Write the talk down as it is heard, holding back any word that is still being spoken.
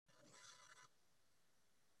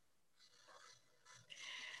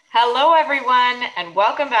Hello, everyone, and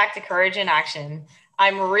welcome back to Courage in Action.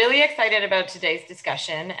 I'm really excited about today's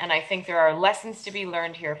discussion, and I think there are lessons to be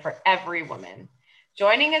learned here for every woman.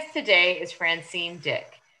 Joining us today is Francine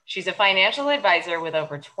Dick. She's a financial advisor with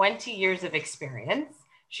over 20 years of experience.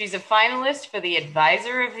 She's a finalist for the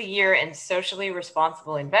Advisor of the Year in Socially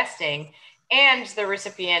Responsible Investing and the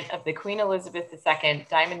recipient of the Queen Elizabeth II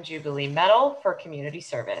Diamond Jubilee Medal for Community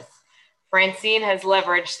Service. Francine has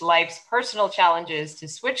leveraged life's personal challenges to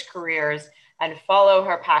switch careers and follow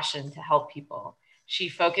her passion to help people. She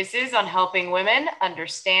focuses on helping women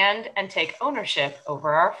understand and take ownership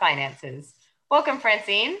over our finances. Welcome,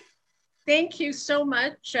 Francine. Thank you so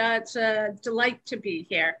much. It's a delight to be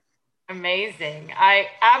here. Amazing. I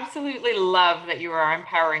absolutely love that you are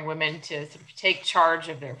empowering women to sort of take charge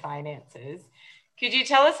of their finances. Could you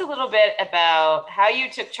tell us a little bit about how you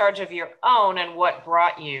took charge of your own and what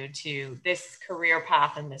brought you to this career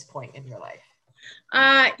path and this point in your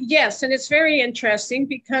life? Yes, and it's very interesting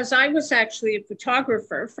because I was actually a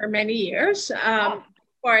photographer for many years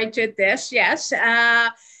before I did this. Yes.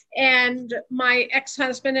 And my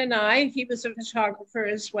ex-husband and I, he was a photographer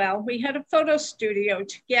as well. We had a photo studio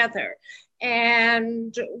together.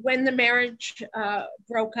 And when the marriage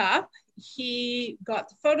broke up, he got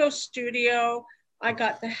the photo studio, I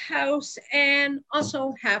got the house, and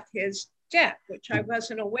also half his debt, which I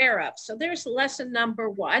wasn't aware of. So there's lesson number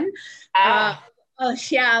one. Uh, Ah,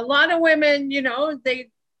 yeah, a lot of women, they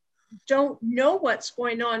don't know what's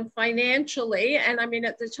going on financially. And I mean,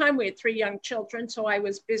 at the time we had three young children, so I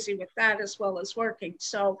was busy with that as well as working.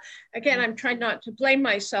 So again, I'm trying not to blame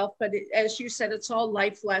myself, but as you said, it's all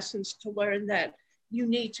life lessons to learn that you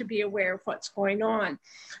need to be aware of what's going on.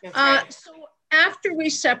 that's right. So after we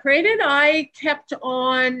separated, I kept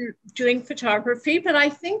on doing photography, but I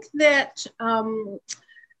think that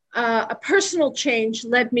a personal change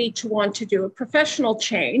led me to want to do a professional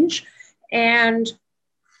change. And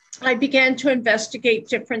I began to investigate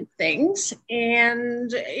different things.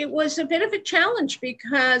 And it was a bit of a challenge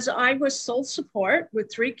because I was sole support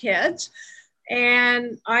with three kids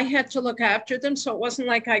and I had to look after them. So it wasn't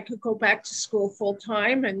like I could go back to school full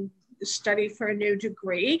time and study for a new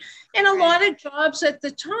degree. And a Right. lot of jobs at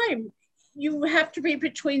the time, you have to read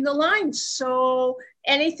between the lines. So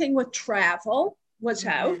anything with travel was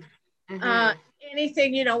out. Mm-hmm. Uh, Mm-hmm.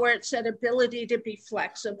 Anything, where it said ability to be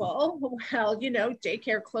flexible. Well,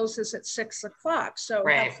 daycare closes at 6 o'clock. So how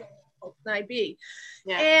Right. flexible can I be?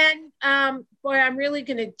 Yeah. And boy, I'm really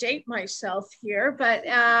going to date myself here, but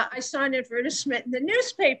I saw an advertisement in the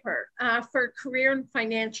newspaper for career and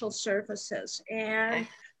financial services. Okay.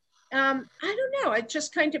 And I don't know, it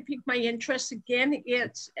just kind of piqued my interest again.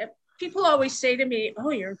 People always say to me, "Oh,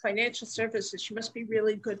 you're in financial services. You must be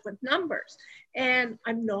really good with numbers." And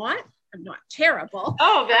I'm not. I'm not terrible.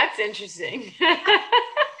 Oh, that's interesting.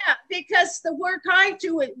 Yeah, because the work I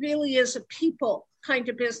do, it really is a people kind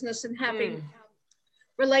of business and having Mm.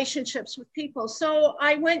 relationships with people. So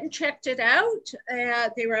I went and checked it out.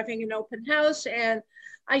 They were having an open house, and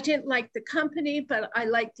I didn't like the company, but I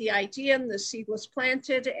liked the idea, and the seed was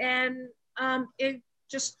planted, and it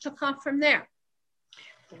just took off from there.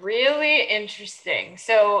 Really interesting.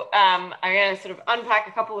 So I'm going to sort of unpack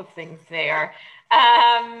a couple of things there.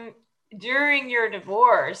 Um, During your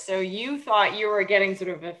divorce, so you thought you were getting sort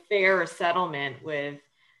of a fair settlement with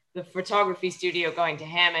the photography studio going to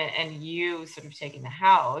Hammond and you sort of taking the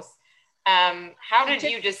house. How I did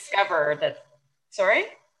did you discover that? Sorry?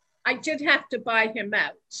 I did have to buy him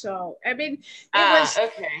out. So, I mean, it was,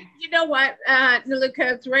 Okay. you know what,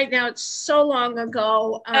 Luca, right now it's so long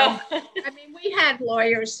ago. Oh, I mean, we had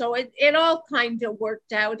lawyers, so it all kind of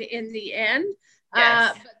worked out in the end.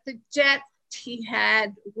 yes. But the debt he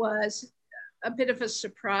had was a bit of a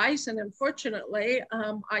surprise. And unfortunately,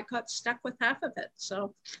 I got stuck with half of it.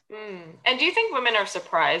 So, Mm. And do you think women are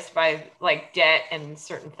surprised by like debt and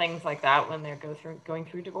certain things like that when they're going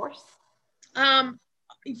through divorce? um,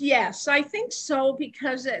 yes, I think so,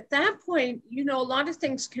 because at that point, a lot of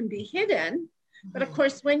things can be hidden. But of Mhm.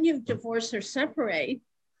 course, when you divorce or separate,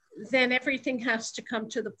 then everything has to come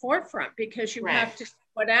to the forefront because you Right. have to see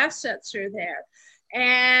what assets are there.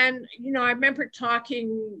 And, I remember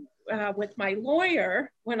talking with my lawyer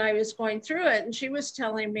when I was going through it, and she was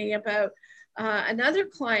telling me about another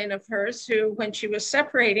client of hers who, when she was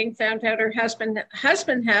separating, found out her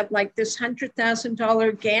husband had like this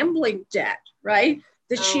 $100,000 gambling debt, right?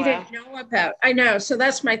 That Oh she wow. didn't know about. I know. So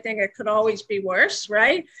that's my thing. It could always be worse,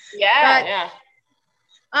 right? Yeah, But yeah.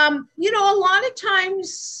 a lot of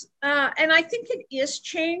times, and I think it is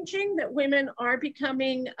changing that women are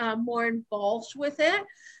becoming more involved with it.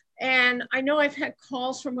 And I know I've had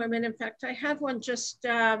calls from women. In fact, I had one just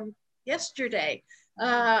yesterday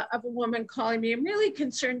of a woman calling me. I'm really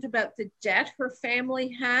concerned about the debt her family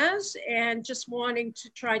has and just wanting to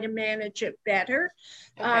try to manage it better.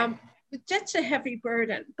 Okay. The debt's a heavy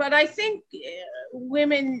burden, but I think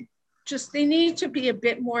women just, they need to be a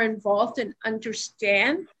bit more involved and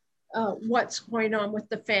understand what's going on with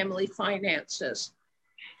the family finances.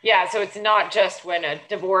 Yeah, so it's not just when a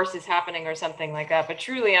divorce is happening or something like that, but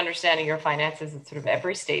truly understanding your finances at sort of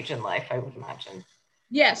every stage in life, I would imagine.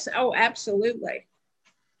 Yes, oh, absolutely.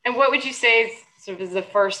 And what would you say is sort of is the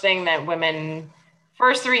first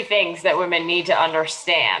three things that women need to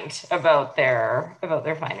understand about their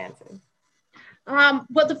finances?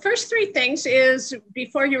 Well, the first three things is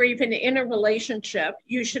before you're even in a relationship,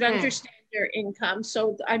 you should understand your income.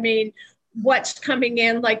 So, I mean, what's coming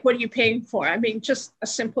in, like what are you paying for? I mean, just a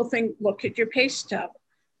simple thing, look at your pay stub.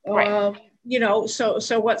 Right. You know, so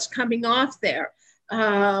what's coming off there?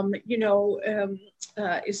 You know,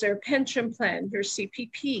 is there a pension plan, your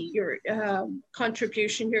CPP, your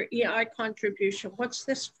contribution, your EI contribution? What's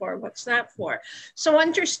this for? What's that for? So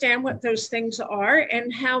understand what those things are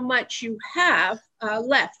and how much you have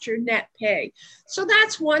left, your net pay. So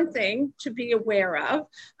that's one thing to be aware of.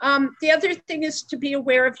 The other thing is to be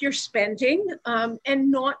aware of your spending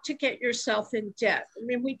and not to get yourself in debt. I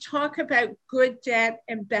mean, we talk about good debt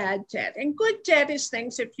and bad debt. And good debt is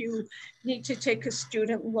things if you need to take a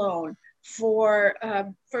student loan for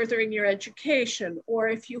furthering your education, or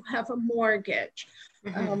if you have a mortgage,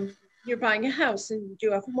 you're buying a house and you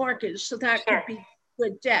do have a mortgage, so that could be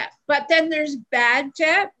good debt. But then there's bad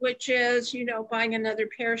debt, which is, you know, buying another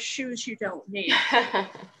pair of shoes you don't need,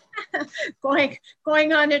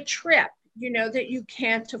 going on a trip, you know, that you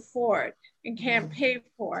can't afford and can't pay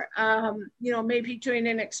for, you know, maybe doing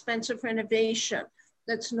an expensive renovation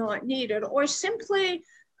that's not needed, or simply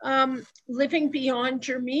living beyond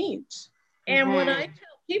your means. And what I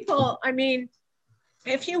tell people, I mean,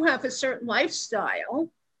 if you have a certain lifestyle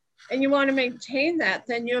and you want to maintain that,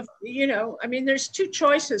 then you have, you know, I mean, there's two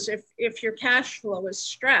choices if your cash flow is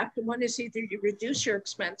strapped. And one is either you reduce your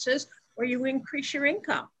expenses or you increase your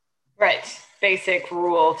income. Right. Basic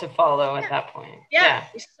rule to follow at that point. Yeah.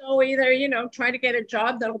 So either, you know, try to get a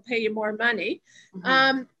job that'll pay you more money.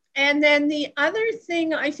 And then the other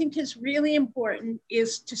thing I think is really important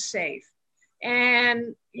is to save.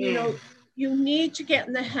 And, you know, you need to get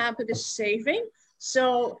in the habit of saving.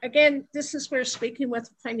 So again, this is where speaking with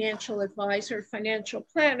a financial advisor, financial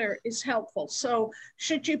planner is helpful. So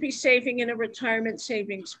should you be saving in a retirement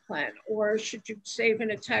savings plan, or should you save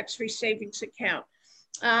in a tax-free savings account?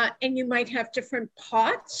 And you might have different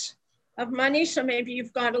pots of money. So maybe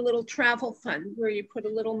you've got a little travel fund where you put a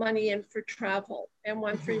little money in for travel and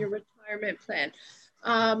one for your retirement plan.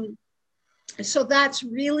 So that's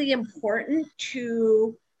really important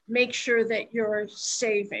to make sure that you're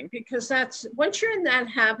saving, because that's, once you're in that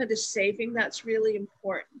habit of saving, that's really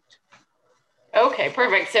important. Okay,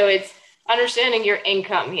 perfect. So it's understanding your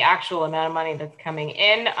income, the actual amount of money that's coming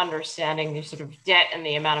in, understanding your sort of debt and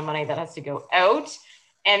the amount of money that has to go out.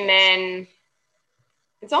 And then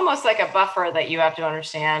it's almost like a buffer that you have to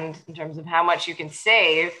understand in terms of how much you can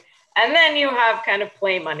save. And then you have kind of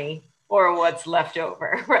play money or what's left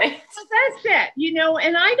over, right? So that's it, you know,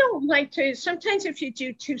 and I don't like to, sometimes if you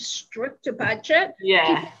do too strict a budget, people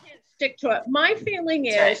can't stick to it. My feeling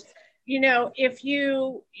is, you know, if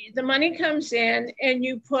you, the money comes in and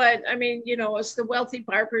you put, I mean, you know, as the wealthy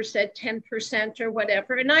barber said, 10% or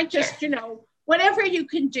whatever. And I just, you know, whatever you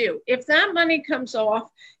can do, if that money comes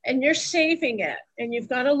off and you're saving it and you've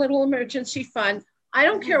got a little emergency fund, I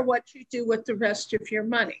don't care what you do with the rest of your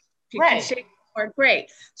money. If you can save more, great.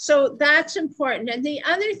 So that's important. And the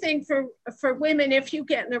other thing for women, if you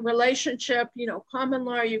get in a relationship, you know, common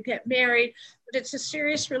law, you get married, but it's a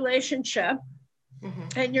serious relationship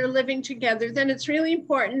and you're living together, then it's really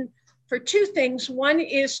important for two things. One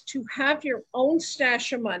is to have your own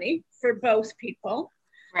stash of money for both people.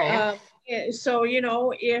 Right. So, you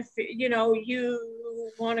know, if, you know,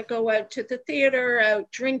 you want to go out to the theater, out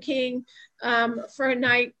drinking for a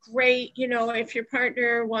night, great. You know, if your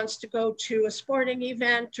partner wants to go to a sporting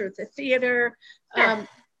event or the theater, you can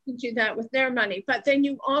do that with their money. But then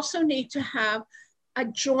you also need to have a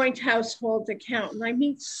joint household account. And I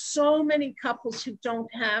meet so many couples who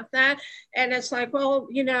don't have that. And it's like, well,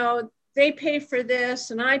 you know, they pay for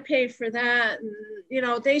this and I pay for that. And, you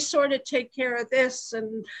know, they sort of take care of this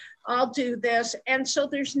and I'll do this. And so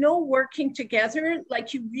there's no working together.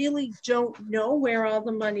 Like you really don't know where all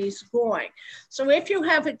the money's going. So if you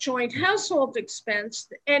have a joint household expense,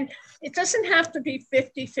 and it doesn't have to be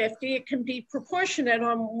 50-50, it can be proportionate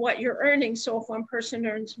on what you're earning. So if one person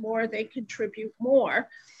earns more, they contribute more.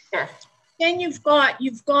 Then you've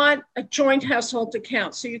got a joint household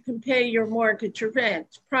account, so you can pay your mortgage or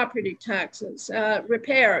rent, property taxes,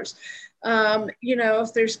 repairs.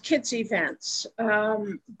 If there's kids events,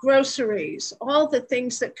 groceries, all the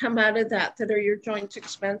things that come out of that are your joint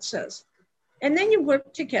expenses. And then you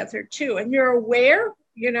work together too, and you're aware, of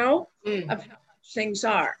how much things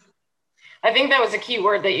are. I think that was a key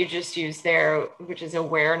word that you just used there, which is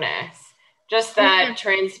awareness. Just that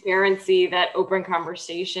transparency, that open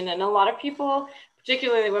conversation. And a lot of people,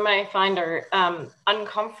 particularly women, I find are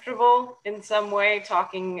uncomfortable in some way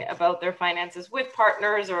talking about their finances with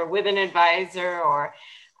partners or with an advisor,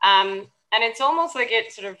 and it's almost like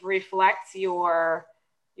it sort of reflects your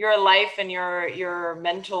life, and your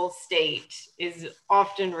mental state is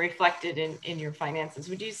often reflected in your finances.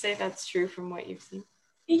 Would you say that's true from what you've seen?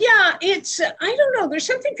 Yeah, I don't know. There's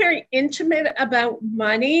something very intimate about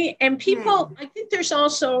money, and people, I think there's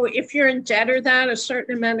also, if you're in debt or that, a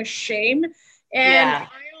certain amount of shame. And I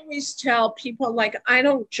always tell people, like, I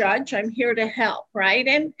don't judge, I'm here to help, right?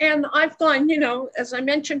 And I've gone, as I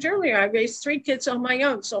mentioned earlier, I raised 3 kids on my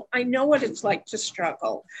own, so I know what it's like to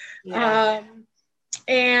struggle.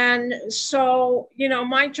 And so,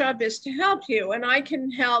 my job is to help you, and I can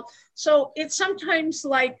help. So it's sometimes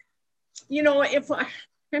like, if I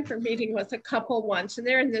remember meeting with a couple once, and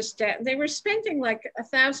they're in this debt, and they were spending like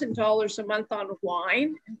 $1,000 a month on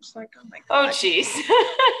wine. And it's like, oh my God. Oh, geez.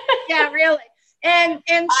 Yeah, really. And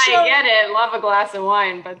so I get it. Love a glass of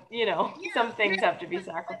wine, but some things have to be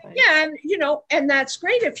sacrificed. Yeah, and and that's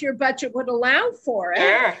great if your budget would allow for it.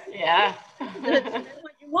 Sure. Yeah. That's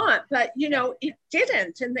what you want, but it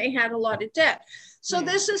didn't, and they had a lot of debt. So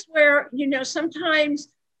this is where sometimes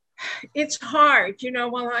it's hard,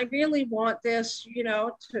 well, I really want this,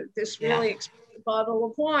 this really expensive bottle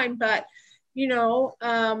of wine, but,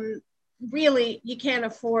 really you can't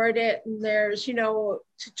afford it. And there's,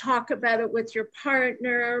 to talk about it with your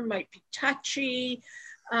partner might be touchy.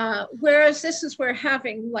 Whereas this is where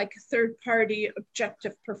having like a third party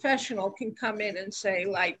objective professional can come in and say,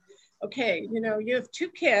 like, okay, you have 2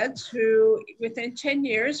 kids who within 10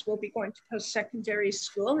 years will be going to post-secondary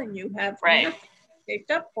school, and you have nothing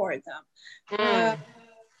saved up for them.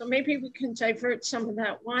 So maybe we can divert some of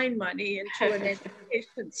that wine money into an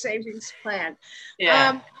education savings plan.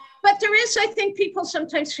 But there is, I think people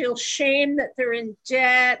sometimes feel shame that they're in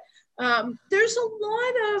debt. There's a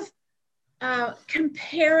lot of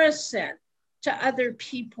comparison to other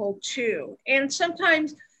people too. And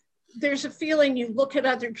sometimes there's a feeling you look at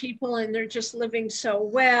other people and they're just living so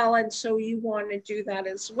well, and so you want to do that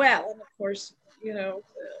as well. And of course,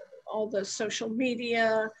 all the social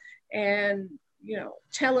media and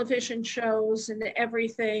television shows and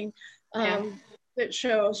everything that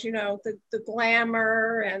shows the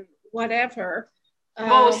glamour and whatever.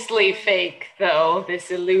 Mostly fake, though,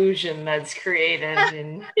 this illusion that's created,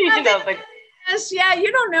 and yes,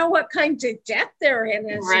 you don't know what kind of debt they're in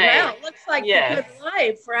as well. It looks like a good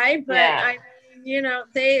life, right? But I mean,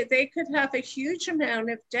 they could have a huge amount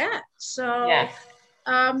of debt. So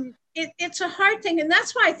it's a hard thing. And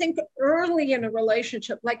that's why I think early in a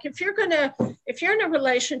relationship, like if you're in a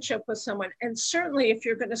relationship with someone, and certainly if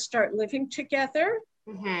you're going to start living together,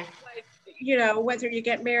 like, whether you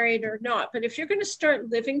get married or not, but if you're going to start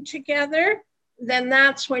living together, then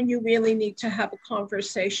that's when you really need to have a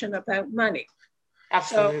conversation about money.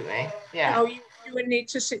 Absolutely. So, you would need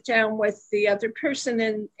to sit down with the other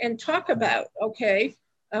person and talk about, okay,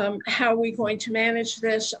 how are we going to manage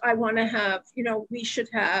this? I want to have, we should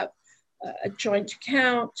have a joint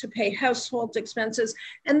account to pay household expenses.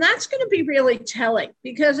 And that's going to be really telling,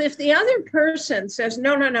 because if the other person says,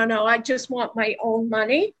 no, I just want my own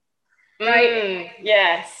money, right?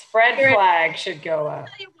 Yes, red flag should go up.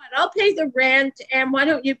 Tell you what, I'll pay the rent, and why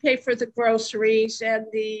don't you pay for the groceries and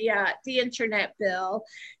the internet bill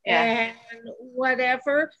and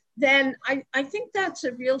whatever? Then I think that's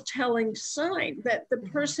a real telling sign that the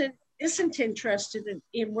person isn't interested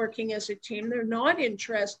in working as a team. They're not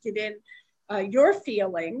interested in your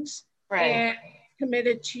feelings and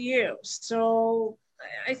committed to you. So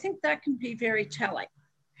I think that can be very telling.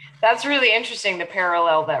 That's really interesting, the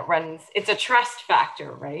parallel that runs. It's a trust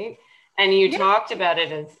factor, right? And you talked about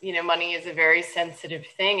it as, money is a very sensitive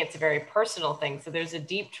thing. It's a very personal thing. So there's a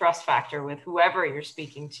deep trust factor with whoever you're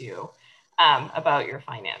speaking to about your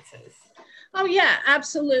finances. Oh, yeah,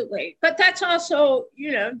 absolutely. But that's also,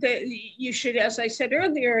 you should, as I said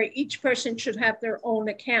earlier, each person should have their own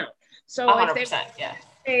account. So 100%,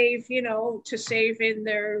 save, to save in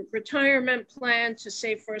their retirement plan, to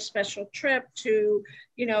save for a special trip, to,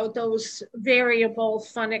 those variable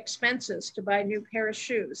fun expenses, to buy a new pair of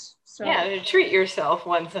shoes. So yeah, to treat yourself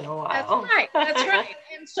once in a while. That's right.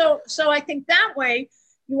 And so I think that way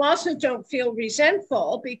you also don't feel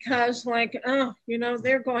resentful because like, oh,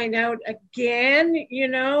 they're going out again,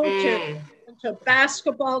 to a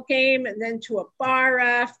basketball game and then to a bar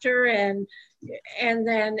after, and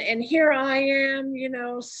here I am,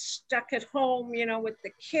 stuck at home, with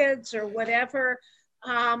the kids or whatever.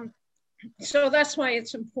 So that's why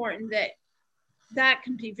it's important that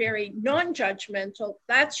can be very non-judgmental.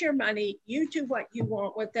 That's your money. You do what you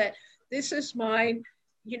want with it. This is mine.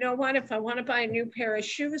 You know what? If I want to buy a new pair of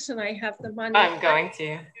shoes and I have the money, I'm going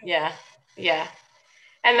to. Yeah. Yeah.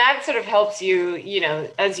 And that sort of helps you,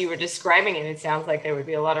 as you were describing it, it sounds like there would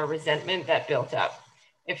be a lot of resentment that built up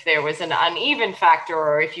if there was an uneven factor,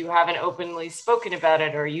 or if you haven't openly spoken about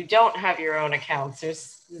it, or you don't have your own accounts.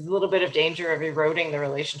 There's a little bit of danger of eroding the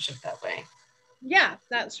relationship that way. Yeah,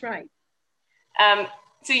 that's right.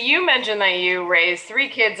 So you mentioned that you raised 3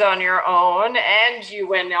 kids on your own and you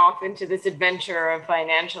went off into this adventure of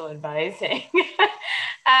financial advising.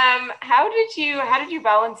 How did you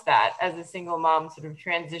balance that as a single mom, sort of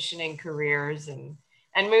transitioning careers and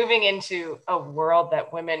moving into a world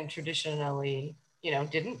that women traditionally,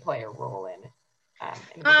 didn't play a role in the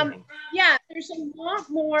beginning? Yeah, there's a lot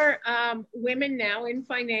more women now in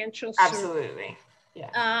financial Absolutely.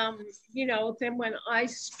 Yeah. Than when I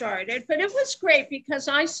started. But it was great because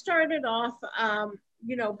I started off,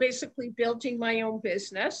 basically building my own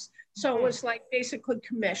business. So it was like basically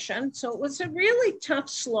commission. So it was a really tough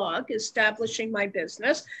slog establishing my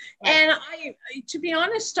business. Right. And to be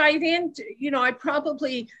honest, I didn't, I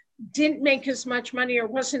probably didn't make as much money or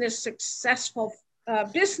wasn't as successful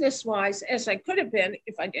business-wise as I could have been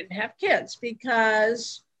if I didn't have kids,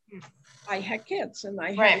 because I had kids and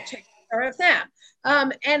I had to take care of them.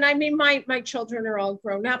 And I mean, my children are all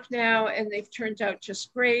grown up now and they've turned out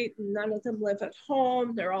just great. And none of them live at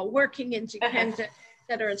home. They're all working independent, et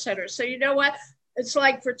cetera, et cetera. So you know what? It's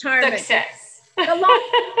like retirement. Success.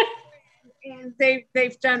 And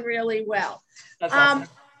they've done really well. That's awesome.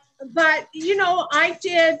 But, I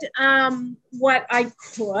did what I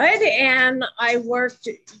could, and I worked.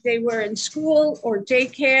 They were in school or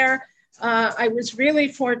daycare. I was really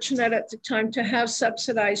fortunate at the time to have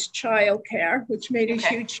subsidized childcare, which made a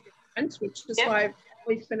huge difference, which is why I've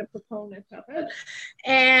always been a proponent of it.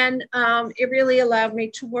 And it really allowed me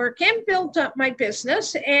to work and build up my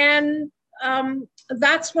business. And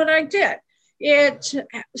that's what I did. It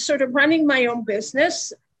sort of running my own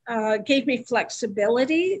business gave me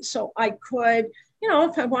flexibility. So I could,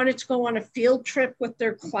 if I wanted to go on a field trip with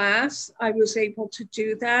their class, I was able to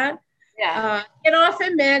do that. Yeah. It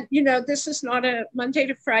often meant, this is not a Monday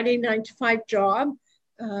to Friday 9-to-5 job.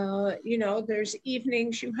 There's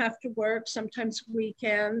evenings you have to work, sometimes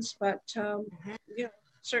weekends, but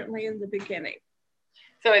certainly in the beginning.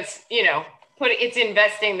 So it's, it's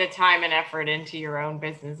investing the time and effort into your own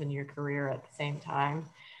business and your career at the same time.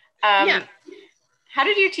 How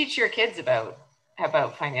did you teach your kids about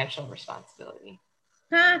financial responsibility?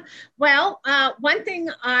 One thing,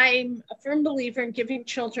 I'm a firm believer in giving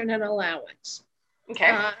children an allowance.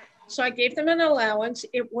 Okay. So I gave them an allowance.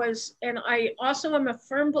 And I also am a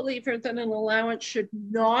firm believer that an allowance should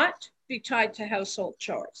not be tied to household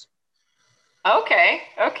chores. Okay,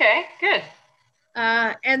 good.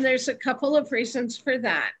 And there's a couple of reasons for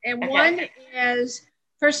that. And one is,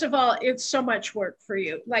 first of all, it's so much work for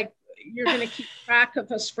you. Like, you're going to keep track of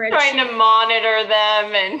a spreadsheet. Trying to monitor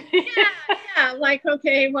them and like,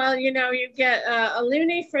 okay, well, you get a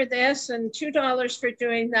loonie for this and $2 for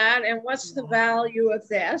doing that, and what's the value of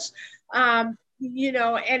this? And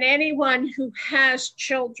anyone who has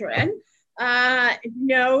children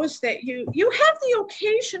knows that you have the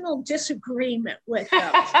occasional disagreement with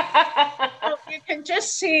them. So you can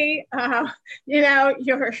just see,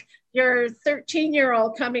 your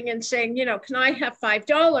 13-year-old coming and saying, can I have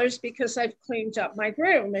 $5 because I've cleaned up my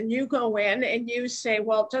room? And you go in and you say,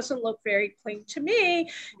 well, it doesn't look very clean to me.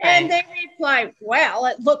 Right. And they reply, well,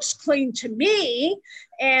 it looks clean to me.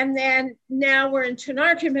 And then now we're into an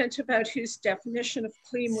argument about whose definition of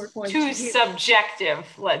clean we're going to use. Too subjective,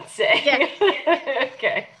 let's say. Yeah.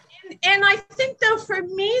 Okay. And I think, though, for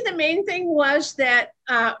me, the main thing was that,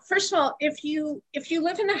 first of all, if you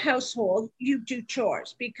live in a household, you do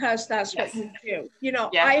chores because that's what you do.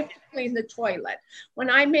 I have to clean the toilet. When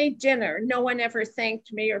I made dinner, no one ever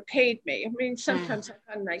thanked me or paid me. I mean, sometimes I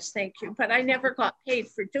got a nice thank you, but I never got paid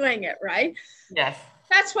for doing it, right? Yes.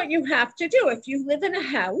 That's what you have to do. If you live in a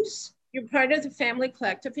house, you're part of the family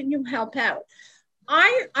collective and you help out.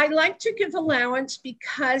 I like to give allowance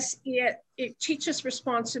because it teaches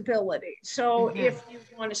responsibility. So Mm-hmm. if you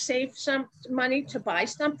want to save some money to buy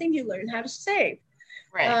something, you learn how to save.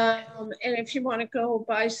 Right. And if you want to go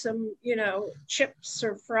buy some, chips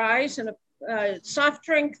or fries and a soft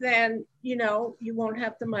drink, then you won't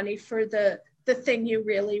have the money for the thing you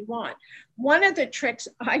really want. One of the tricks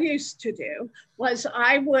I used to do was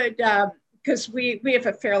I would because we have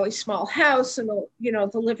a fairly small house, and the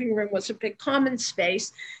living room was a big common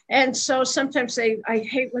space, and so sometimes I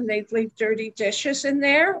hate when they leave dirty dishes in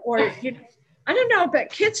there, or I don't know, but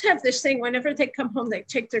kids have this thing whenever they come home, they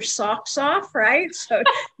take their socks off, right? So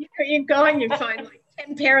you go and you find like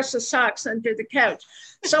 10 pairs of socks under the couch.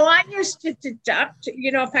 So I used to deduct,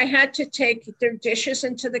 if I had to take their dishes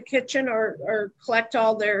into the kitchen or collect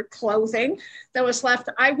all their clothing that was left,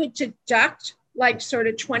 I would deduct like sort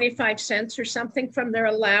of 25 cents or something from their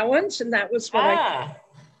allowance. And that was what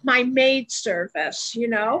my maid service,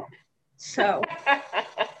 so.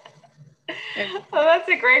 Well, that's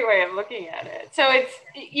a great way of looking at it. So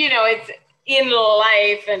it's in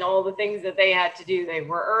life and all the things that they had to do. They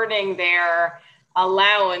were earning their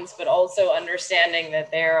allowance, but also understanding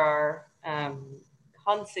that there are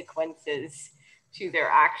consequences to their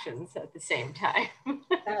actions at the same time.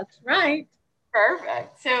 That's right.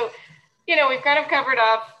 Perfect. So, we've kind of covered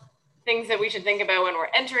off things that we should think about when we're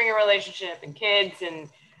entering a relationship and kids. And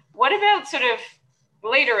what about sort of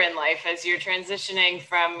later in life as you're transitioning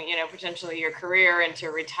from, potentially your career into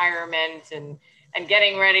retirement and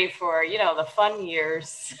getting ready for, the fun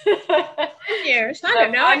years? Fun years. I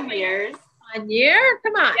don't know. Fun years. Fun year?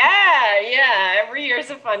 Come on. Yeah. Every year is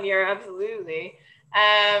a fun year. Absolutely.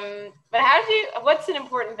 But what's an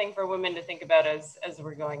important thing for women to think about as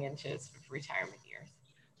we're going into sort of retirement years?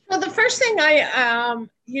 Well, the first thing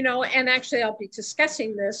and actually I'll be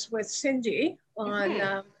discussing this with Cindy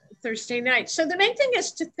on Thursday night. So the main thing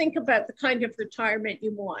is to think about the kind of retirement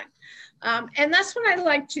you want. And that's what I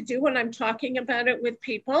like to do when I'm talking about it with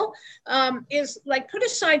people, is like put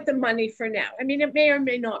aside the money for now. I mean, it may or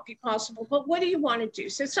may not be possible, but what do you want to do?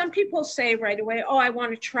 So some people say right away, oh, I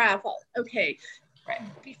want to travel. Okay. Right.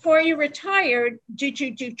 Before you retired, did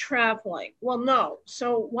you do traveling? Well, no.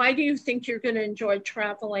 So why do you think you're going to enjoy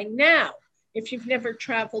traveling now if you've never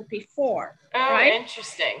traveled before? Oh, right?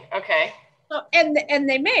 Interesting. Okay. So, and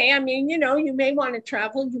they may, I mean, you may want to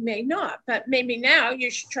travel, you may not, but maybe now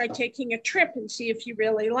you should try taking a trip and see if you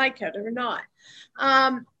really like it or not.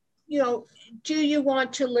 Do you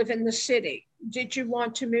want to live in the city? Did you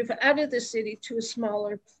want to move out of the city to a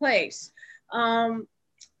smaller place?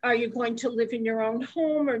 Are you going to live in your own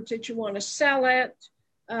home, or did you want to sell it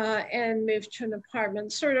and move to an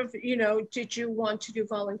apartment? Sort of, did you want to do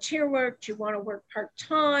volunteer work? Do you want to work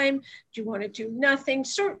part-time? Do you want to do nothing?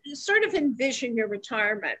 Sort of envision your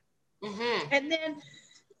retirement. Mm-hmm. And then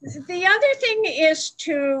the other thing is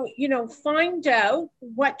to, find out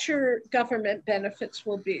what your government benefits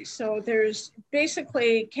will be. So there's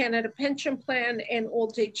basically Canada Pension Plan and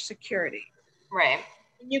Old Age Security. Right.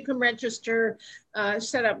 You can register,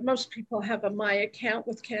 set up, most people have a My account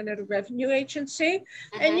with Canada Revenue Agency,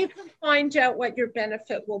 and you can find out what your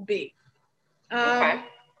benefit will be. And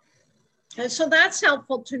so that's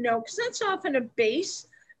helpful to know, because that's often a base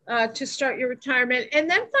to start your retirement, and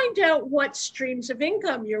then find out what streams of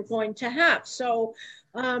income you're going to have. So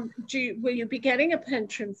will you be getting a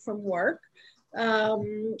pension from work?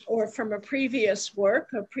 Or from a previous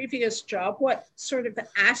job? What sort of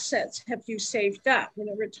assets have you saved up?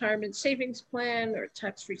 Retirement savings plan or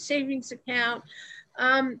tax-free savings account.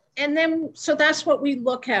 And then, so that's what we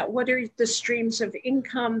look at. What are the streams of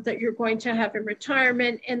income that you're going to have in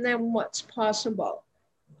retirement, and then what's possible?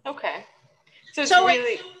 Okay. So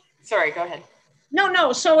really, sorry, go ahead.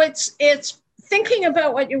 No. So it's thinking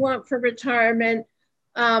about what you want for retirement,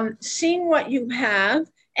 seeing what you have.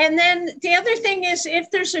 And then the other thing is, if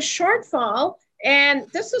there's a shortfall, and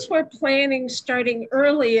this is where planning starting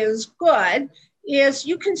early is good, is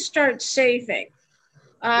you can start saving.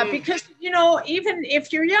 Because, even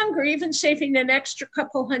if you're younger, even saving an extra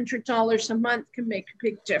couple $100 a month can make a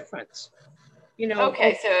big difference.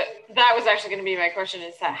 Okay, so that was actually going to be my question,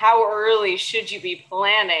 is that how early should you be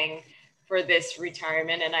planning for this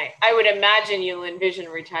retirement? And I would imagine you'll envision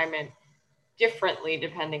retirement differently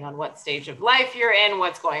depending on what stage of life you're in,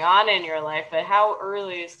 what's going on in your life, but how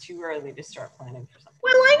early is too early to start planning for something?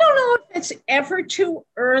 Well, I don't know if it's ever too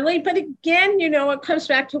early, but again, it comes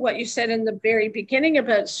back to what you said in the very beginning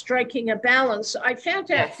about striking a balance. I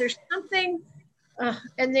found out there's something,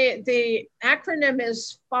 and the acronym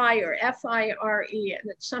is FIRE, F-I-R-E,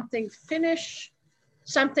 and it's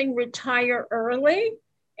something retire early.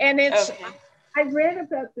 And it's I read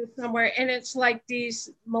about this somewhere, and it's like these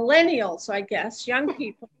millennials, I guess, young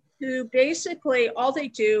people who basically all they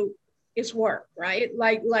do is work, right?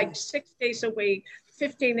 Like 6 days a week,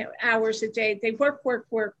 15 hours a day. They work, work,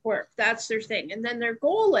 work, work. That's their thing. And then their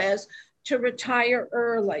goal is to retire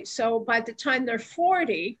early. So by the time they're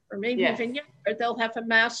 40, or maybe Yes. even younger, they'll have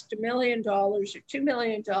amassed $1 million or $2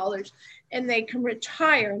 million, and they can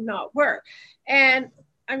retire and not work. And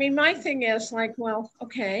I mean, my thing is like, well,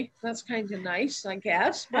 okay, that's kind of nice, I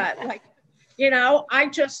guess. But like, I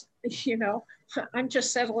just, I'm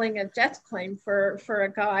just settling a death claim for a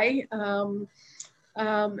guy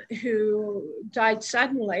who died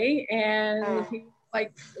suddenly, and he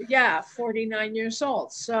like, 49 years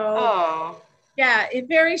old. So yeah, it's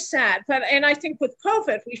very sad. And I think with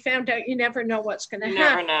COVID, we found out you never know what's going to happen.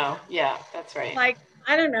 You never know. Yeah, that's right. Like,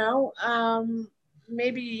 I don't know,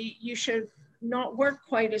 maybe you should not work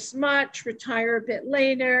quite as much, retire a bit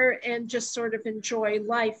later, and just sort of enjoy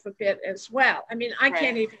life a bit as well. I mean,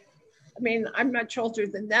 can't even, I'm much older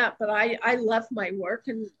than that, but I love my work,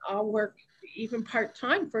 and I'll work even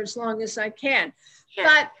part-time for as long as I can. Sure.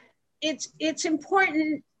 But it's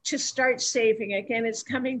important to start saving. Again, it's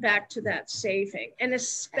coming back to that saving, and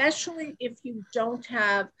especially if you don't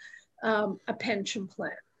have a pension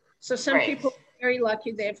plan. So some people are very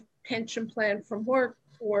lucky, they have a pension plan from work,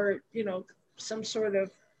 or some sort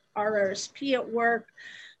of RRSP at work.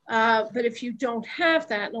 But if you don't have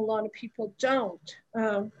that, and a lot of people don't,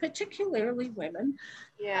 particularly women,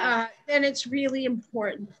 then it's really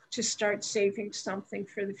important to start saving something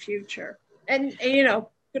for the future. And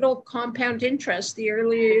good old compound interest. The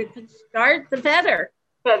earlier you can start, the better.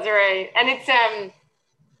 That's right. And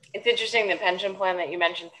it's interesting, the pension plan that you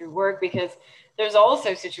mentioned through work, because there's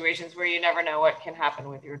also situations where you never know what can happen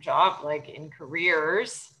with your job, like in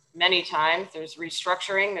careers. Many times there's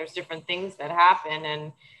restructuring, there's different things that happen,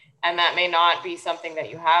 and that may not be something that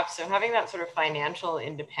you have. So having that sort of financial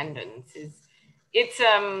independence it's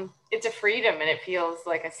a freedom, and it feels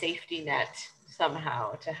like a safety net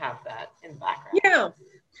somehow to have that in the background. Yeah,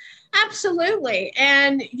 absolutely.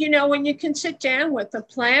 And, when you can sit down with a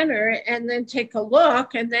planner and then take a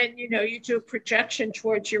look, and then, you do a projection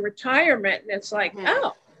towards your retirement, and it's like,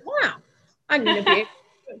 oh, wow, I'm going to be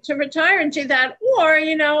to retire and do that. Or,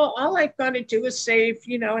 all I've got to do is save,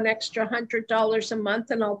 an extra $100 a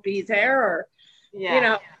month, and I'll be there, or,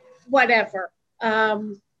 whatever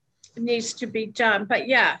needs to be done. But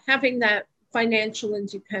yeah, having that financial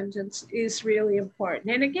independence is really important.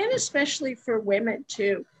 And again, especially for women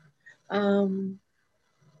too. We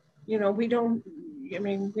know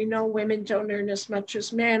women don't earn as much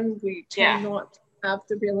as men. We tend not to have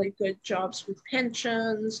the really good jobs with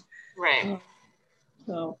pensions. Right.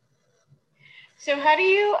 So how do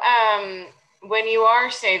you, when you are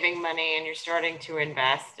saving money and you're starting to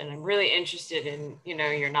invest, and I'm really interested in,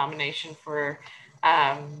 your nomination for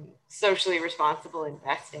socially responsible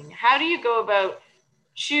investing, how do you go about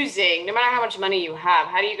choosing, no matter how much money you have,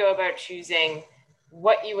 how do you go about choosing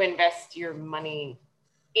what you invest your money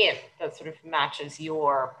in that sort of matches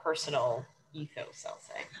your personal ethos, I'll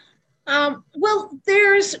say? Well,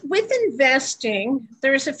 with investing,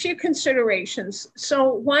 there's a few considerations.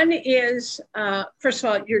 So one is, first of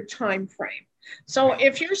all, your time frame. So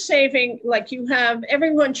if you're saving, like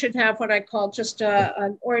everyone should have what I call just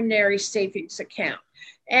an ordinary savings account.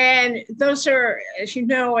 And those are, as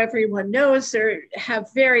everyone knows, they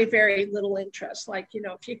have very, very little interest. Like,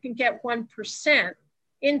 if you can get 1%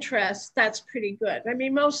 interest, that's pretty good. I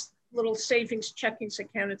mean, most little savings checkings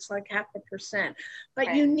account, it's like 0.5%.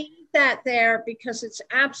 But you need that there because it's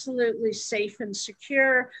absolutely safe and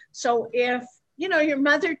secure. So if, your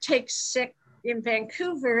mother takes sick in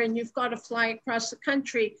Vancouver and you've got to fly across the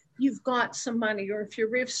country, you've got some money. Or if your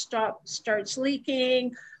roof starts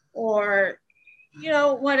leaking, or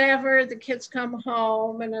whatever, the kids come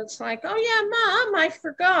home and it's like, oh yeah, Mom, I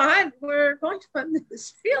forgot we're going on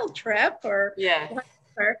this field trip, or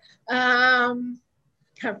whatever.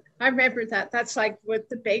 I remember that. That's like with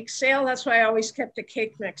the bake sale. That's why I always kept a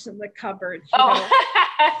cake mix in the cupboard.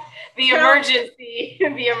 The emergency.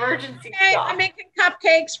 Okay, I'm making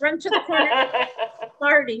cupcakes, run to the corner,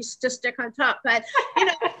 Smarties to stick on top. But,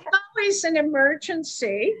 it's always an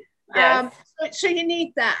emergency. Yes. So you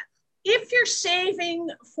need that. If you're saving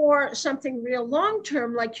for something real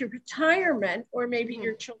long-term, like your retirement, or maybe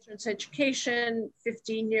your children's education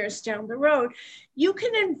 15 years down the road, you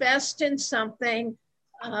can invest in something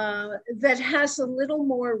that has a little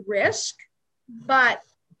more risk, but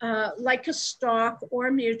like a stock or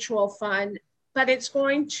a mutual fund, but it's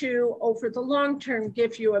going to, over the long term,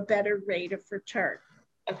 give you a better rate of return.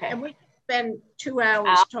 Okay. And we can spend 2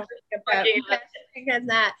 hours talking about investing in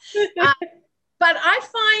that. but I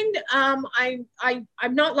find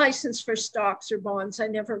I'm not licensed for stocks or bonds. I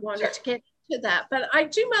never wanted to get into that, but I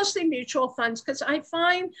do mostly mutual funds because I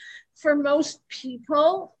find for most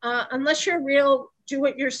people, unless you're real do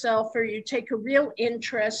it yourself or you take a real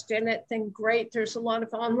interest in it, then great. There's a lot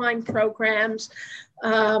of online programs.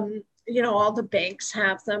 All the banks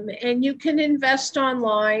have them, and you can invest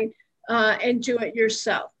online and do it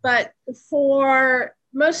yourself. But for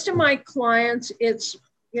most of my clients, it's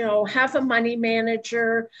have a money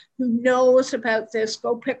manager who knows about this,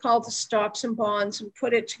 go pick all the stocks and bonds and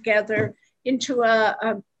put it together into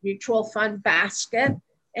a mutual fund basket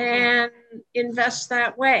and invest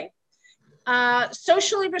that way.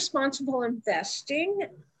 Socially responsible investing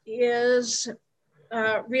is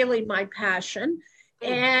really my passion.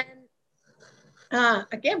 And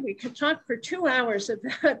again, we could talk for 2 hours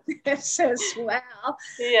about this as well.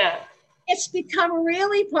 Yeah. It's become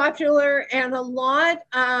really popular, and a lot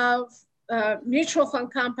of mutual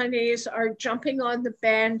fund companies are jumping on the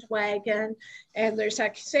bandwagon, and there's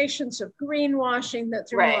accusations of greenwashing that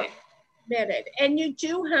they're not committed. And you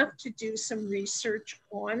do have to do some research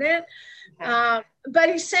on it. But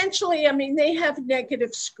essentially, I mean, they have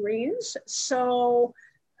negative screens. So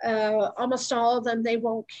almost all of them, they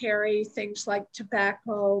won't carry things like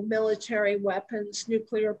tobacco, military weapons,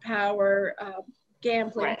 nuclear power,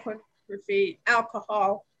 gambling, pornography,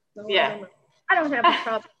 alcohol. So I don't have a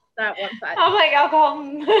problem with that one. But I'm like alcohol.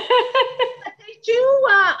 But they do,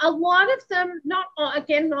 a lot of them, not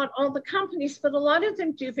all the companies, but a lot of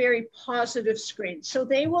them do very positive screens. So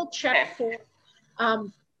they will check for,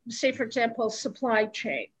 say, for example, supply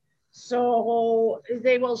chain. So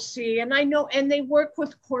they will see, and I know, and they work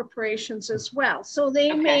with corporations as well. So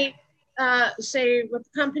they may say with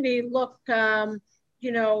the company, look,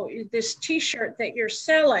 this T-shirt that you're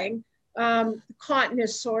selling, the cotton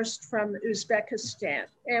is sourced from Uzbekistan,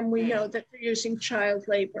 and we know that they're using child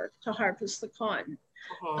labor to harvest the cotton.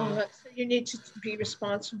 So you need to be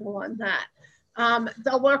responsible on that.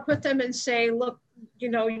 They'll work with them and say, look,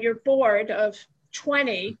 your board of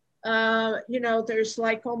 20, there's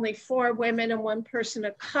like only 4 women and 1 person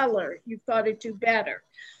of color. You've got to do better.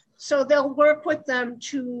 So they'll work with them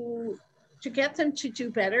to get them to do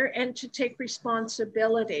better and to take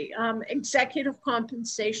responsibility. Executive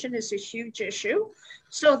compensation is a huge issue.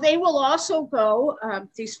 So they will also go,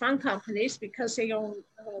 these fund companies, because they own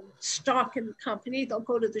stock in the company, they'll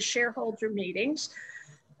go to the shareholder meetings.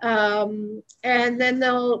 And then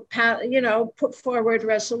they'll, put forward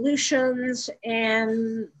resolutions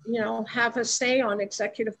and, have a say on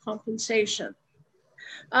executive compensation.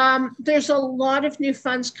 There's a lot of new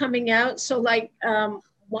funds coming out. So like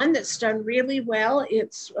one that's done really well,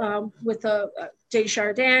 it's with a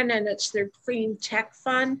Desjardins, and it's their clean tech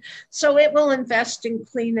fund. So it will invest in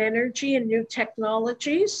clean energy and new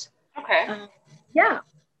technologies. Okay.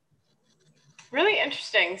 Really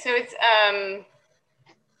interesting. So it's,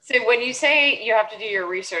 so when you say you have to do your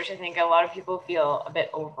research, I think a lot of people feel a bit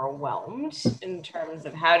overwhelmed in terms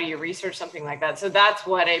of how do you research something like that. So that's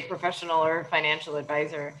what a professional or financial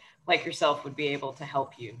advisor like yourself would be able to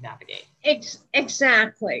help you navigate.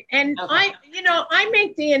 Exactly. And I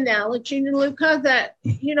make the analogy, Luca, that,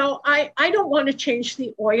 I don't want to change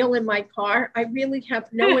the oil in my car. I really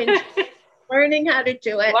have no interest in learning how to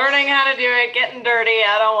do it. Learning how to do it, getting dirty.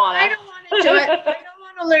 I don't want to do it. I don't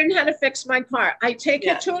want to learn how to fix my car. I take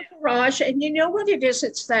it to a garage, and you know what it is?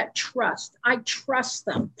 It's that trust. I trust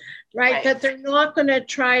them, right? That they're not going to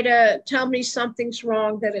try to tell me something's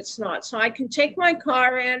wrong that it's not. So I can take my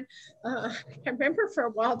car in. I remember for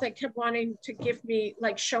a while they kept wanting to give me,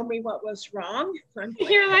 show me what was wrong.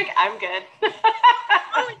 You're like, I'm good.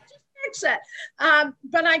 Fix it.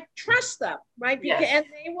 But I trust them, right? And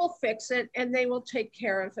they will fix it, and they will take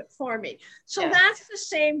care of it for me. So that's the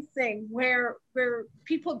same thing where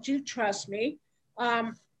people do trust me.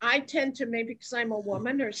 I tend to, maybe because I'm a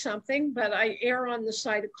woman or something, but I err on the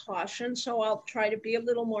side of caution. So I'll try to be a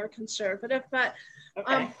little more conservative, but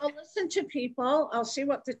I'll listen to people. I'll see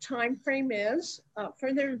what the time frame is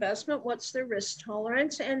for their investment, what's their risk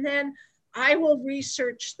tolerance, and then I will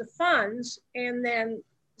research the funds and then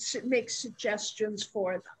make suggestions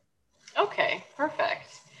for them. Okay,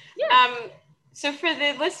 perfect. Yeah. So for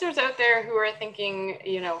the listeners out there who are thinking,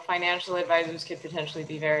 financial advisors could potentially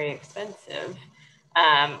be very expensive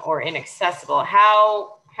or inaccessible,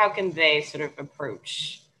 how can they sort of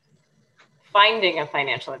approach finding a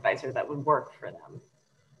financial advisor that would work for them?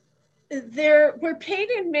 We're paid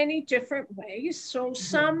in many different ways. So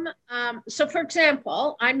so for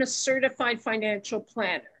example, I'm a certified financial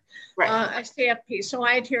planner. Right. A CFP. So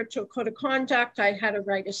I adhere to a code of conduct. I had to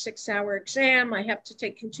write a 6-hour exam. I have to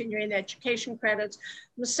take continuing education credits.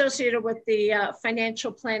 I'm associated with the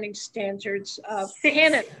financial planning standards of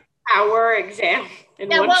Canada. 6-hour exam in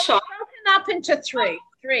one shot. Broken up into three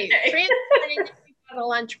in the morning, then we got a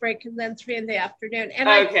lunch break, and then 3 in the afternoon. And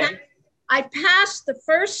I passed the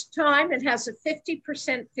first time. It has a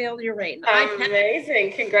 50% failure rate.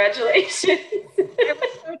 Amazing. Congratulations. I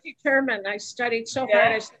was so determined. I studied so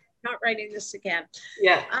hard. I said, I'm not writing this again.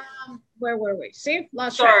 Yeah. Where were we? See?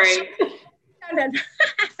 Lost Sorry. track.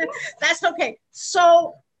 That's okay.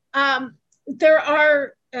 So there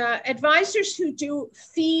are advisors who do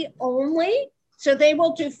fee only. So they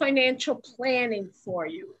will do financial planning for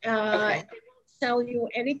you. They won't sell you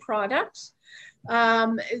any products.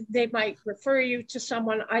 They might refer you to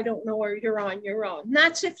someone, I don't know, or you're on your own. And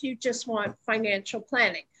that's if you just want financial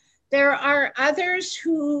planning. There are others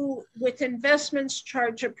who, with investments,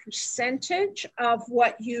 charge a percentage of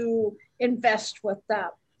what you invest with them.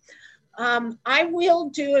 I will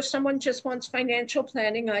do, if someone just wants financial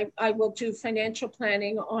planning, I will do financial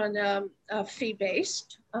planning on a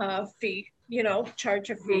fee-based fee, charge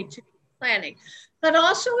a fee to planning. But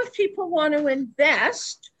also if people want to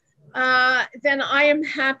invest, then I am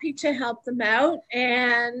happy to help them out.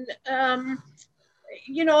 And,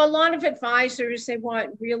 a lot of advisors, they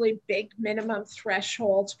want really big minimum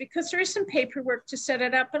thresholds because there is some paperwork to set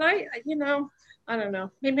it up. But I don't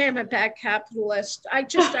know, maybe I'm a bad capitalist.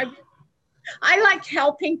 I like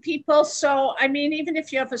helping people. So, I mean, even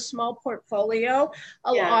if you have a small portfolio,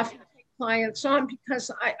 I'll often take clients on because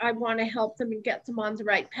I want to help them and get them on the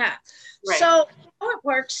right path. Right. So how it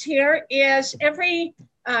works here is every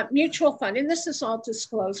mutual fund, and this is all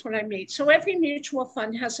disclosed when I meet. So every mutual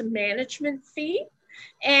fund has a management fee.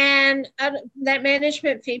 And that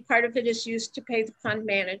management fee, part of it is used to pay the fund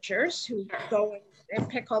managers who go and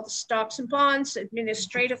pick all the stocks and bonds,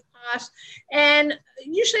 administrative costs. And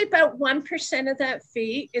usually about 1% of that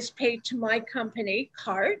fee is paid to my company,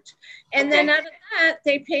 CART. And then out of that,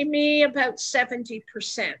 they pay me about 70%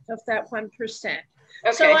 of that 1%. Okay.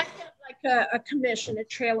 So I get like a commission, a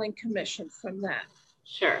trailing commission from that.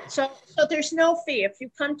 Sure. So there's no fee. If you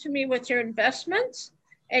come to me with your investments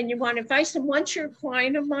and you want advice, and once you're a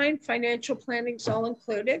client of mine, financial planning is all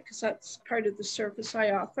included because that's part of the service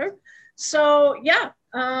I offer. So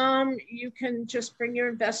you can just bring your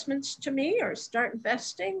investments to me or start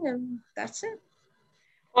investing, and that's it.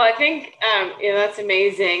 Well, I think that's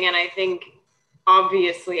amazing, and I think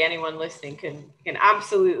obviously anyone listening can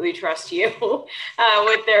absolutely trust you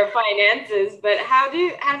with their finances. But how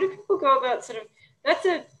do people go about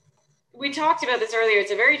we talked about this earlier.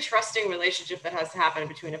 It's a very trusting relationship that has to happen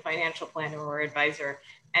between a financial planner or advisor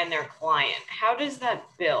and their client. How does that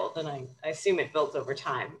build? And I assume it builds over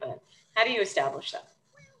time, but how do you establish that?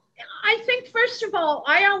 I think, first of all,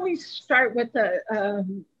 I always start with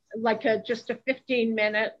just a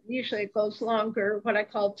 15-minute, usually it goes longer, what I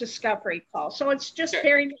call discovery call. So it's just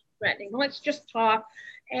very threatening. Let's just talk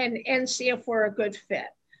and see if we're a good fit.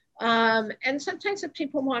 And sometimes if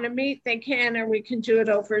people want to meet, they can, or we can do it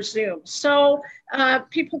over Zoom. So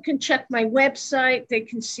people can check my website, they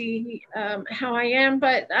can see how I am,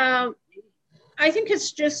 but I think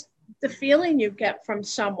it's just the feeling you get from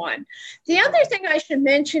someone. The other thing I should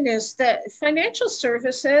mention is that financial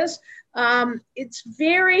services, it's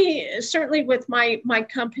very, certainly with my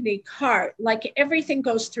company CART, like everything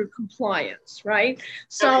goes through compliance, right?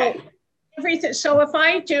 So everything. So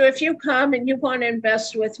if you come and you want to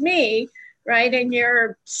invest with me, right, and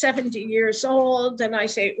you're 70 years old, and I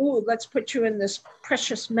say, ooh, let's put you in this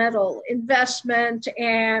precious metal investment,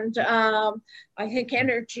 and I think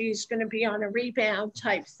energy is going to be on a rebound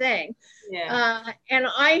type thing.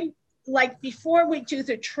 And before we do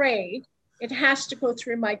the trade, it has to go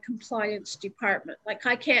through my compliance department. Like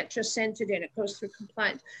I can't just send it in, it goes through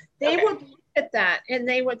compliance. They would look at that and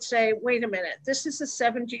they would say, wait a minute, this is a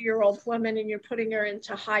 70-year-old woman and you're putting her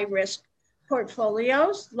into high risk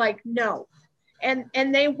portfolios? Like, no. And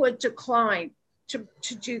they would decline to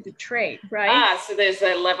do the trade, right? So there's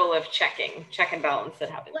a level of check and balance that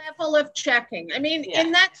happens. Level of checking. I mean,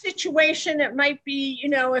 in that situation, it might be,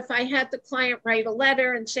 if I had the client write a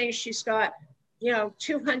letter and say she's got,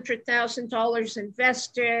 $200,000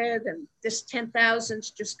 invested and this 10,000 is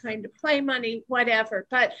just kind of play money, whatever.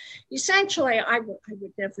 But essentially, I would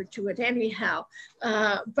never do it anyhow.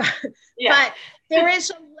 But there is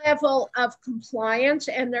a level of compliance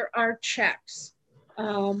and there are checks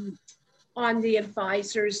on the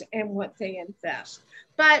advisors and what they invest.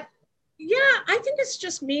 But Yeah, I think it's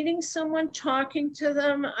just meeting someone, talking to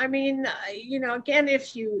them. I mean, again,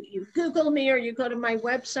 if you Google me or you go to my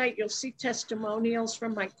website, you'll see testimonials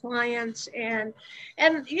from my clients, and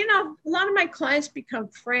a lot of my clients become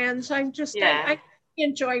friends. Yeah. I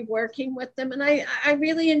enjoy working with them, and I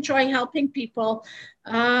really enjoy helping people,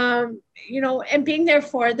 and being there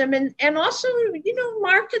for them, and also,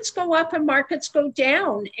 markets go up and markets go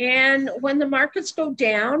down, and when the markets go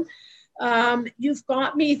down, you've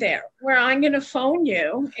got me there where I'm going to phone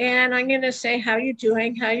you and I'm going to say, how you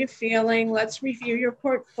doing? How you feeling? Let's review your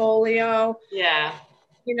portfolio. Yeah.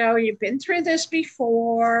 You've been through this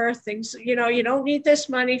before. Things, you don't need this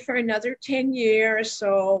money for another 10 years.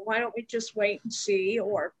 So why don't we just wait and see?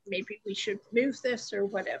 Or maybe we should move this or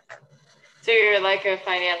whatever. So you're like a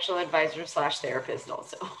financial advisor / therapist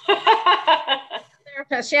also.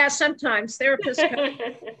 Therapist. Yeah, sometimes therapists come.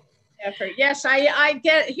 Effort. Yes, I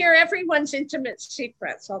hear everyone's intimate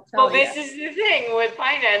secrets, I'll tell you. Well, this is the thing with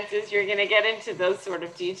finances, you're going to get into those sort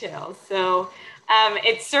of details. So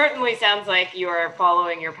it certainly sounds like you are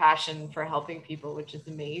following your passion for helping people, which is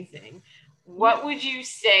amazing. What would you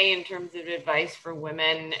say in terms of advice for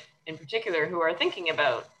women in particular who are thinking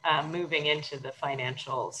about moving into the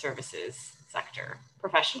financial services sector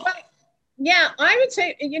professionally? Well, yeah, I would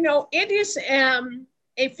say, it is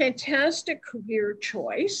a fantastic career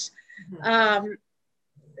choice. Mm-hmm.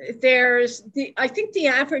 I think the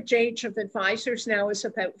average age of advisors now is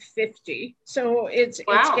about 50. So it's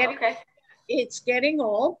getting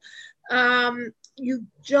old. You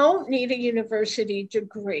don't need a university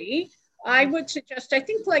degree. I would suggest, I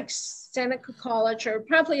think like Seneca College or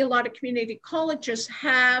probably a lot of community colleges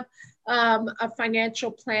have a financial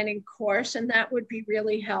planning course, and that would be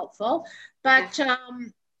really helpful. But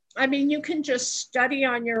you can just study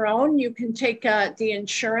on your own. You can take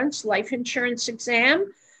the life insurance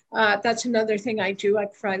exam. That's another thing I do. I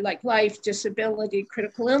provide like life, disability,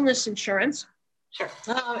 critical illness insurance. Sure.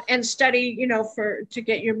 And study, to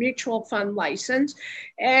get your mutual fund license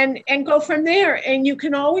and go from there. And you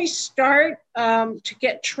can always start to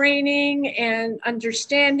get training and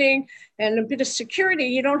understanding and a bit of security.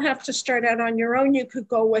 You don't have to start out on your own. You could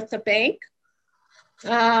go with a bank.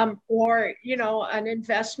 Or, an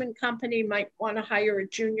investment company might want to hire a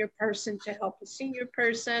junior person to help a senior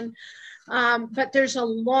person. But there's a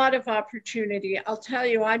lot of opportunity. I'll tell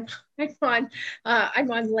you, I'm on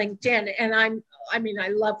LinkedIn, and I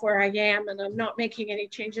love where I am, and I'm not making any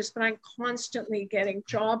changes, but I'm constantly getting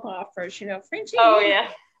job offers. Francine. Oh yeah.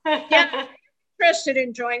 Yeah, interested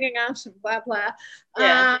in joining us and blah blah.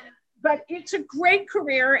 Yeah. But it's a great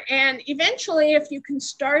career. And eventually, if you can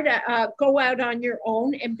go out on your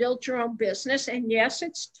own and build your own business, and yes,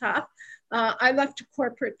 it's tough. I left a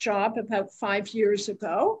corporate job about 5 years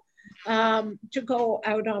ago to go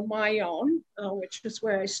out on my own, which is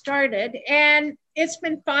where I started. And it's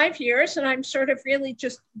been 5 years, and I'm sort of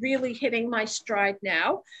really hitting my stride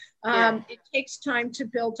now. It takes time to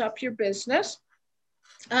build up your business.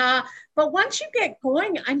 But once you get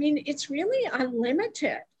going, it's really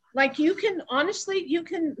unlimited. Like you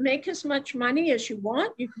can make as much money as you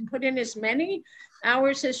want. You can put in as many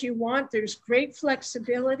hours as you want. There's great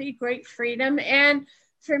flexibility, great freedom. And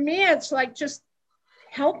for me, it's like just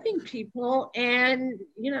helping people and,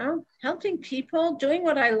 doing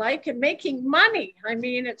what I like and making money.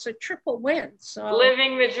 It's a triple win. So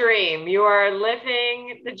living the dream. You are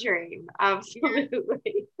living the dream.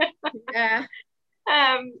 Absolutely. Yeah.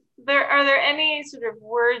 Are there any sort of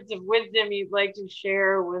words of wisdom you'd like to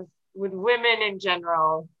share with women in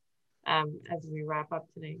general as we wrap up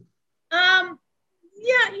today? I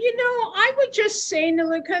would just say,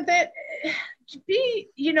 Nalika, that be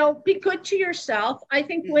good to yourself. I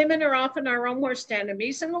think women are often our own worst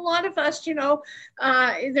enemies, and a lot of us,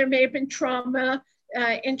 there may have been trauma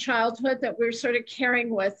in childhood that we're sort of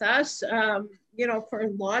carrying with us. For a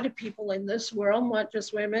lot of people in this world, not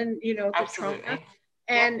just women, the Absolutely. trauma.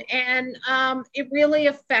 And it really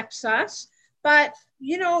affects us. But,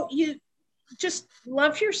 you just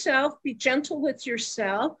love yourself, be gentle with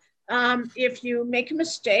yourself. If you make a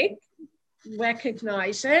mistake,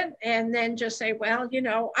 recognize it, and then just say, well,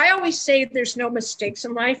 I always say there's no mistakes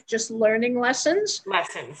in life, just learning lessons.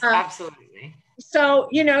 Absolutely. So,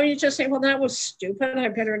 you just say, well, that was stupid. I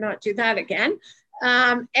better not do that again.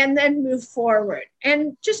 And then move forward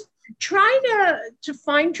and just try to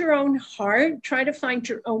find your own heart, try to find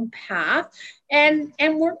your own path and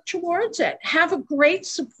work towards it. Have a great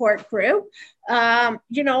support group. I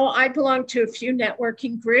belong to a few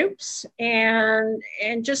networking groups and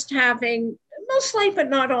just having mostly, but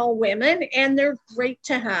not all women. And they're great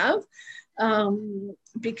to have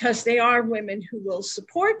because they are women who will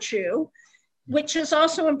support you. which is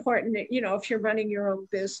also important, you know, if you're running your own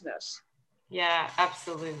business. Yeah,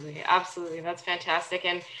 absolutely. Absolutely. That's fantastic.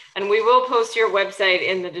 And we will post your website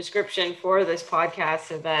in the description for this podcast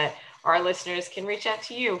so that our listeners can reach out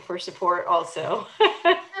to you for support also.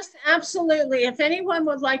 Yes, absolutely. If anyone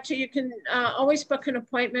would like to, you can always book an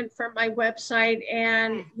appointment from my website,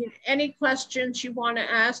 and you know, any questions you want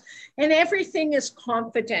to ask, and everything is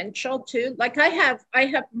confidential too. Like I have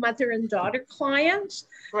mother and daughter clients,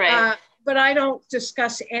 Right. but I don't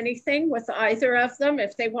discuss anything with either of them.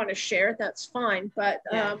 If they want to share, that's fine, but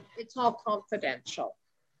Yeah. it's all confidential.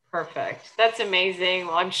 Perfect. That's amazing.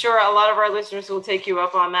 Well, I'm sure a lot of our listeners will take you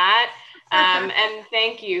up on that. And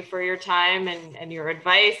thank you for your time and your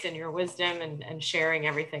advice and your wisdom and sharing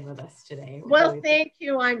everything with us today. Well, thank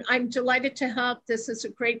you. I'm delighted to help. This is a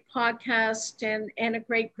great podcast and a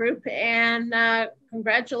great group. And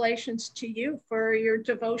congratulations to you for your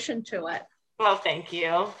devotion to it. Well, thank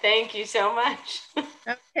you. Thank you so much.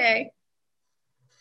 Okay.